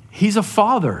a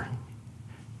father.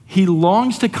 He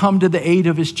longs to come to the aid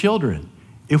of his children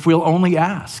if we'll only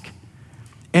ask.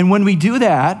 And when we do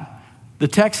that, the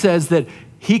text says that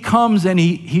he comes and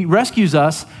he rescues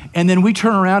us, and then we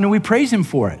turn around and we praise him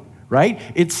for it, right?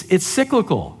 It's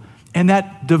cyclical, and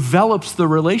that develops the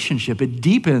relationship. It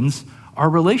deepens our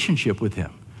relationship with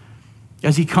him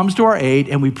as he comes to our aid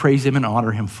and we praise him and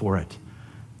honor him for it.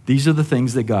 These are the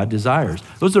things that God desires.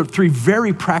 Those are three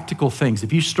very practical things.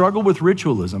 If you struggle with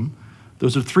ritualism,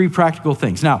 those are three practical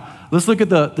things. Now, let's look at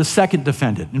the second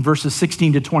defendant in verses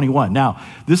 16 to 21. Now,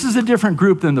 this is a different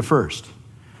group than the first.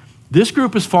 This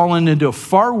group has fallen into a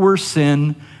far worse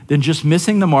sin than just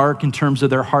missing the mark in terms of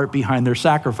their heart behind their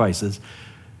sacrifices.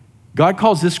 God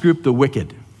calls this group the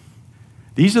wicked.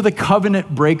 These are the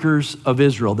covenant breakers of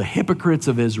Israel, the hypocrites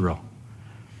of Israel.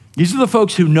 These are the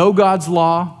folks who know God's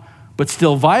law, but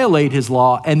still violate his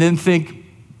law and then think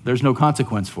there's no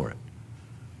consequence for it.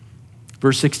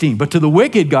 Verse 16, but to the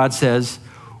wicked, God says,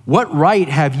 what right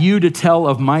have you to tell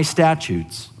of my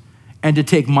statutes and to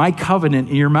take my covenant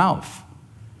in your mouth?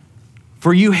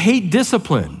 For you hate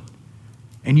discipline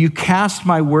and you cast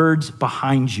my words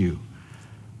behind you.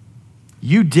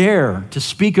 You dare to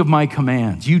speak of my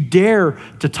commands. You dare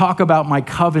to talk about my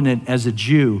covenant as a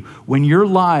Jew when your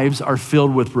lives are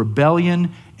filled with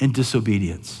rebellion and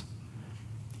disobedience.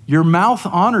 Your mouth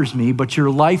honors me, but your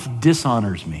life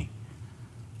dishonors me.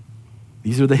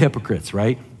 These are the hypocrites,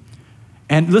 right?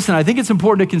 And listen, I think it's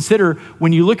important to consider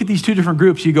when you look at these two different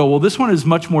groups, you go, well, this one is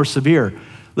much more severe.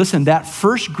 Listen, that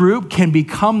first group can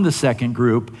become the second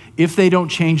group if they don't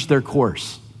change their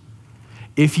course.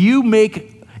 If you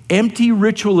make empty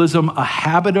ritualism a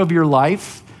habit of your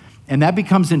life, and that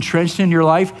becomes entrenched in your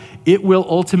life, it will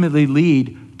ultimately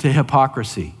lead to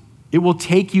hypocrisy. It will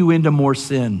take you into more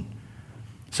sin.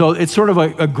 So it's sort of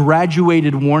a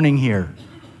graduated warning here.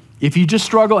 If you just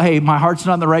struggle, hey, my heart's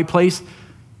not in the right place,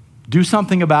 do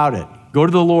something about it. Go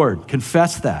to the Lord,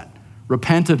 confess that,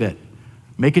 repent of it,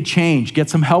 make a change, get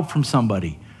some help from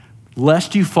somebody,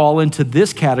 lest you fall into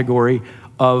this category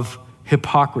of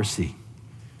hypocrisy.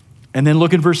 And then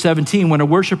look at verse 17. When a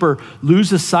worshiper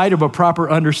loses sight of a proper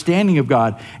understanding of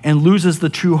God and loses the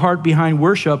true heart behind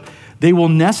worship, they will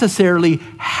necessarily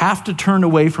have to turn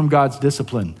away from God's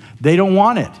discipline. They don't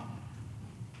want it.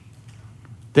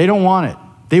 They don't want it.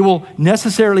 They will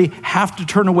necessarily have to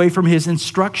turn away from his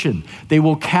instruction. They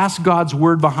will cast God's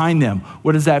word behind them.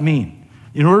 What does that mean?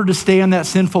 In order to stay on that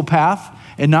sinful path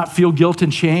and not feel guilt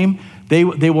and shame, they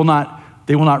will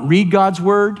not read God's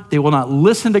word. They will not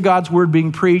listen to God's word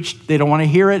being preached. They don't want to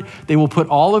hear it. They will put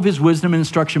all of his wisdom and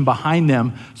instruction behind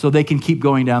them so they can keep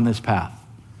going down this path.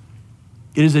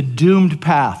 It is a doomed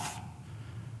path.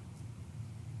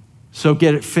 So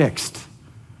get it fixed.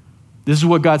 This is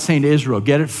what God's saying to Israel.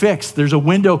 Get it fixed. There's a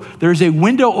window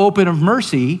open of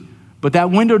mercy, but that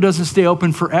window doesn't stay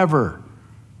open forever.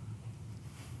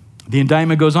 The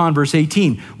indictment goes on, verse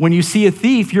 18. When you see a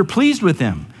thief, you're pleased with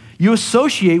him. You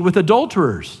associate with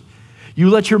adulterers. You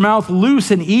let your mouth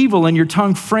loose in evil and your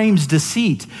tongue frames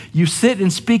deceit. You sit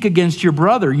and speak against your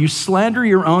brother. You slander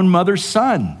your own mother's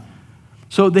son.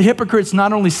 So the hypocrites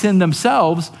not only sin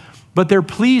themselves, but they're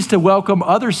pleased to welcome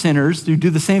other sinners who do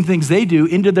the same things they do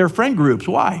into their friend groups.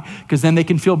 Why? Because then they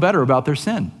can feel better about their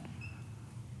sin.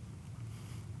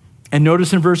 And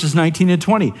notice in verses 19 and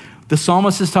 20, the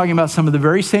psalmist is talking about some of the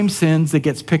very same sins that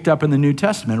gets picked up in the New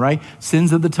Testament, right?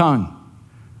 Sins of the tongue,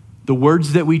 the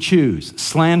words that we choose,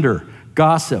 slander,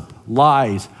 gossip,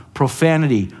 lies,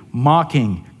 profanity,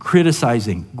 mocking,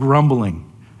 criticizing, grumbling.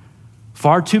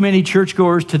 Far too many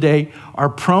churchgoers today are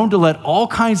prone to let all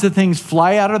kinds of things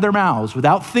fly out of their mouths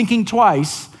without thinking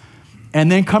twice, and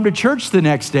then come to church the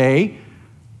next day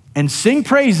and sing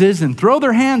praises and throw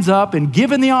their hands up and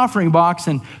give in the offering box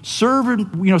and serve,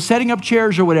 setting up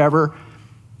chairs or whatever,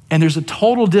 and there's a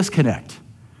total disconnect.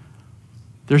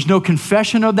 There's no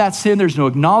confession of that sin. There's no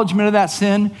acknowledgement of that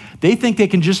sin. They think they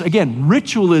can just, again,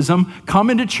 ritualism, come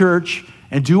into church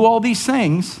and do all these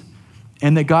things,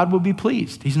 and that God will be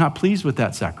pleased. He's not pleased with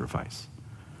that sacrifice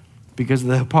because of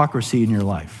the hypocrisy in your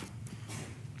life.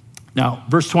 Now,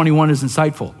 verse 21 is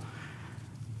insightful.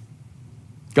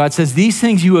 God says, "These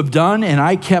things you have done, and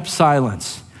I kept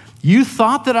silence. You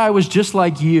thought that I was just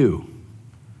like you.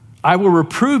 I will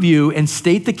reprove you and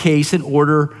state the case in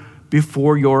order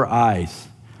before your eyes."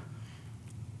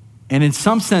 And in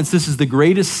some sense, this is the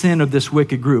greatest sin of this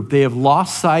wicked group. They have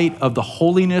lost sight of the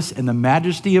holiness and the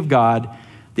majesty of God.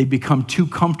 They become too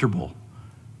comfortable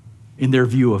in their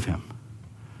view of him.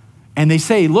 And they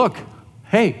say, look,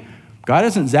 hey, God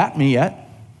hasn't zapped me yet.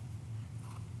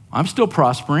 I'm still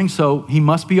prospering, so he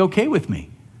must be okay with me.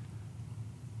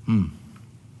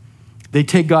 They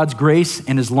take God's grace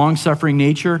and his long-suffering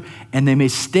nature, and they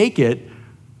mistake it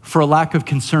for a lack of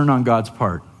concern on God's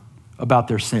part about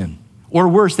their sin. Or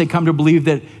worse, they come to believe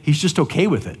that he's just okay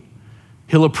with it.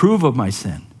 He'll approve of my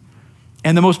sin.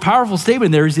 And the most powerful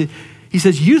statement there is that he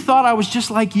says, you thought I was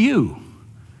just like you.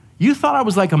 You thought I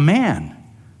was like a man,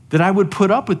 that I would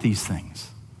put up with these things.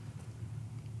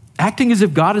 Acting as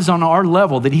if God is on our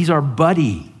level, that he's our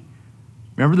buddy.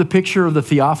 Remember the picture of the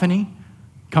theophany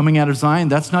coming out of Zion?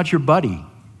 That's not your buddy.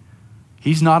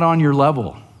 He's not on your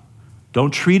level.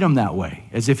 Don't treat him that way,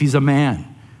 as if he's a man,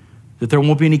 that there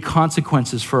won't be any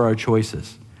consequences for our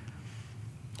choices.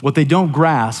 What they don't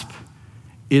grasp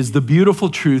is the beautiful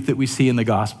truth that we see in the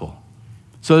gospel.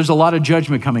 So there's a lot of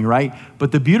judgment coming, right?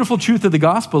 But the beautiful truth of the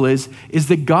gospel is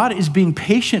that God is being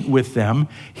patient with them.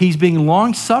 He's being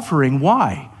long-suffering.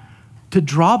 Why? To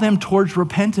draw them towards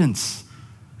repentance.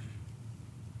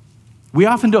 We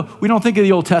don't think of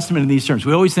the Old Testament in these terms.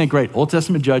 We always think, right, Old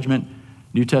Testament judgment,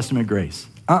 New Testament grace.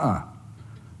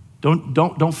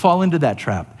 Don't fall into that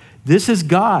trap. This is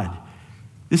God.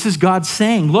 This is God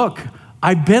saying, look,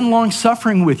 I've been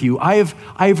long-suffering with you. I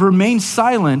have remained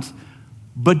silent,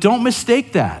 but don't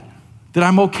mistake that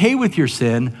I'm okay with your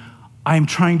sin. I'm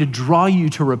trying to draw you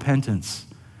to repentance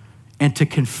and to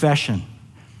confession.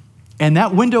 And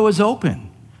that window is open.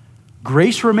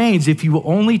 Grace remains if you will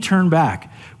only turn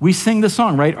back. We sing the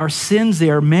song, right? Our sins,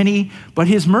 they are many, but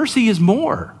his mercy is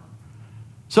more.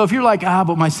 So if you're like,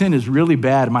 but my sin is really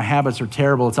bad, my habits are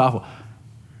terrible, it's awful.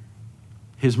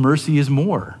 His mercy is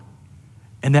more.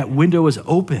 And that window is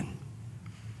open.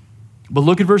 But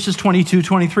look at verses 22,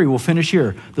 23. We'll finish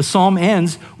here. The psalm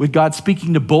ends with God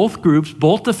speaking to both groups,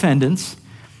 both defendants.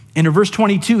 And in verse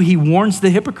 22, he warns the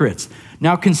hypocrites.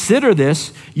 Now consider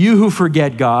this, you who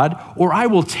forget God, or I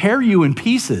will tear you in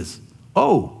pieces.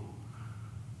 Oh.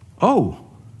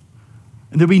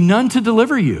 And there'll be none to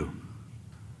deliver you.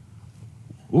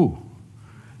 Ooh.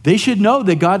 They should know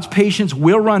that God's patience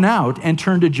will run out and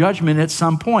turn to judgment at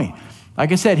some point.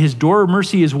 Like I said, his door of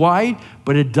mercy is wide,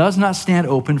 but it does not stand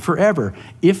open forever.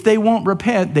 If they won't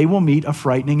repent, they will meet a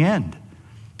frightening end.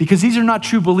 Because these are not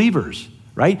true believers,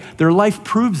 right? Their life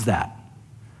proves that.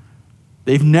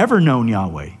 They've never known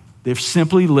Yahweh. They're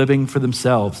simply living for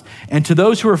themselves. And to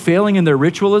those who are failing in their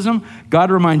ritualism,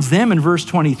 God reminds them in verse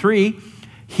 23,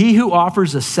 he who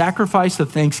offers a sacrifice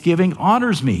of thanksgiving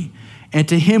honors me. And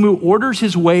to him who orders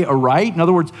his way aright, in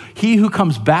other words, he who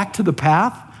comes back to the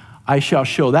path, I shall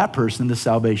show that person the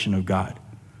salvation of God.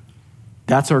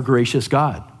 That's our gracious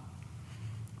God,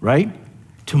 right?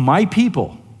 To my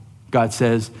people, God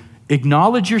says,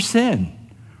 acknowledge your sin,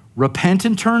 repent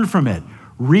and turn from it,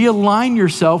 realign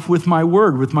yourself with my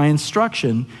word, with my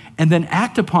instruction, and then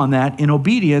act upon that in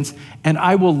obedience, and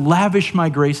I will lavish my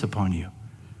grace upon you.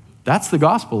 That's the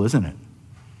gospel, isn't it?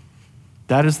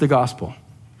 That is the gospel.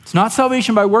 It's not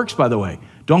salvation by works, by the way.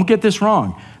 Don't get this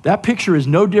wrong. That picture is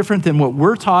no different than what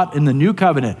we're taught in the new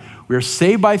covenant. We are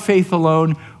saved by faith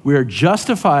alone. We are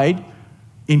justified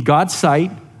in God's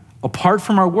sight apart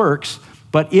from our works.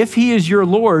 But if he is your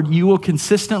Lord, you will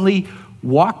consistently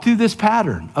walk through this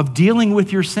pattern of dealing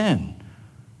with your sin,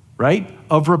 right?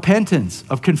 Of repentance,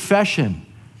 of confession,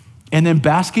 and then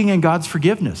basking in God's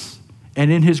forgiveness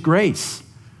and in his grace.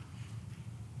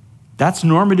 That's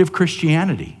normative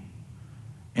Christianity.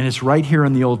 And it's right here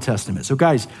in the Old Testament. So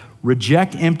guys,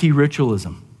 reject empty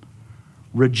ritualism.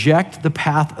 Reject the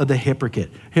path of the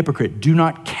hypocrite. Do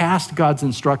not cast God's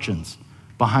instructions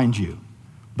behind you,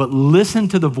 but listen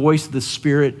to the voice of the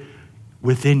Spirit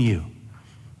within you.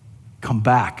 Come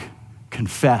back,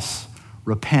 confess,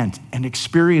 repent, and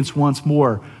experience once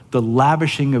more the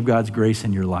lavishing of God's grace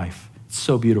in your life. It's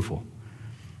so beautiful.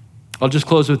 I'll just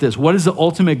close with this. What is the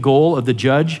ultimate goal of the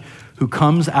judge who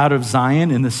comes out of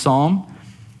Zion in this psalm?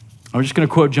 I'm just going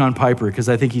to quote John Piper because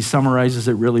I think he summarizes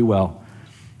it really well.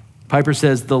 Piper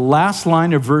says, the last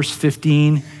line of verse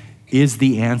 15 is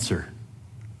the answer.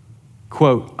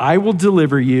 Quote, I will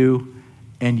deliver you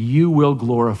and you will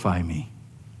glorify me.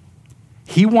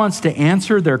 He wants to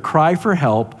answer their cry for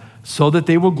help so that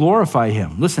they will glorify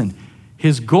him. Listen,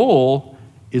 his goal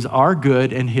is our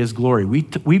good and his glory.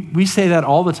 We say that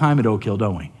all the time at Oak Hill,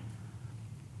 don't we?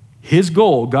 His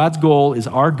goal, God's goal, is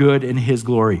our good and his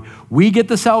glory. We get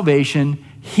the salvation,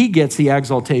 he gets the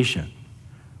exaltation.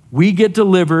 We get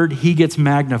delivered, he gets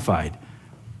magnified.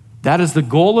 That is the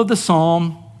goal of the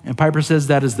psalm, and Piper says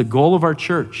that is the goal of our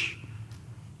church.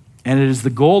 And it is the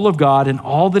goal of God in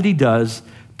all that he does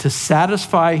to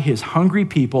satisfy his hungry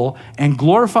people and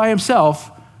glorify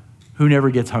himself who never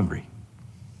gets hungry.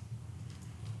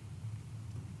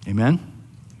 Amen?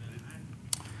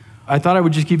 I thought I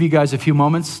would just give you guys a few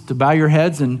moments to bow your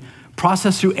heads and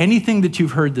process through anything that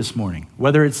you've heard this morning,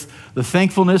 whether it's the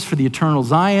thankfulness for the eternal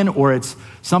Zion, or it's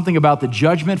something about the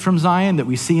judgment from Zion that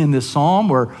we see in this psalm,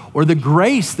 or the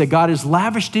grace that God has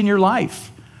lavished in your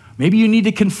life. Maybe you need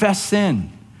to confess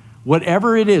sin.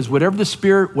 Whatever it is, whatever the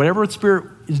Spirit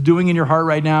is doing in your heart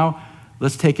right now,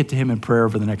 let's take it to him in prayer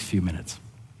over the next few minutes.